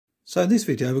So in this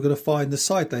video we're going to find the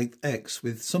side length x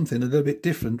with something a little bit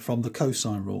different from the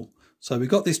cosine rule. So we've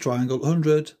got this triangle,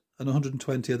 100 and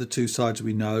 120 are the two sides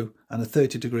we know, and a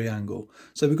 30-degree angle.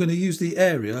 So we're going to use the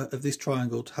area of this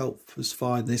triangle to help us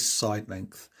find this side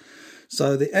length.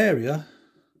 So the area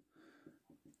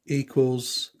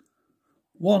equals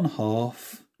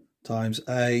 1/2 times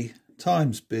A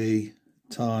times B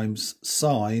times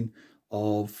sine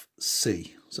of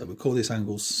C. So we'll call this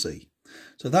angle C.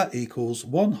 So that equals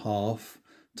 1/2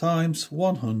 times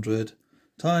 100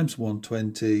 times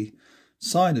 120.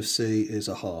 Sine of C is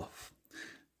 1/2.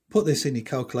 Put this in your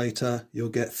calculator, you'll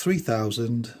get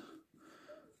 3,000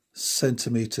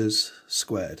 centimetres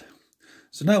squared.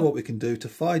 So now what we can do to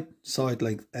find side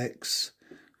length x,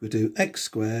 we do x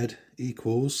squared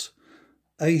equals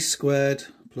a squared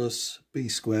plus b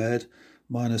squared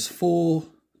minus 4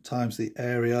 times the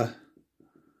area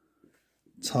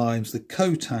times the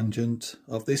cotangent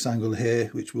of this angle here,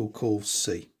 which we'll call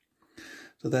C.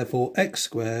 So therefore x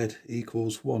squared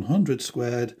equals 100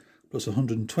 squared plus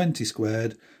 120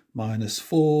 squared minus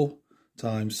 4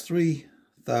 times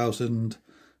 3,000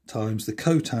 times the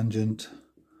cotangent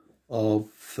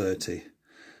of 30.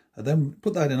 And then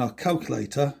put that in our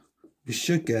calculator, we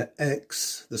should get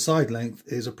x, the side length,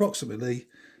 is approximately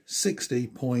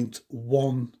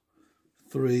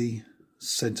 60.13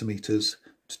 centimetres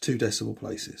to 2 decimal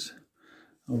places.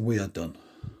 And we are done.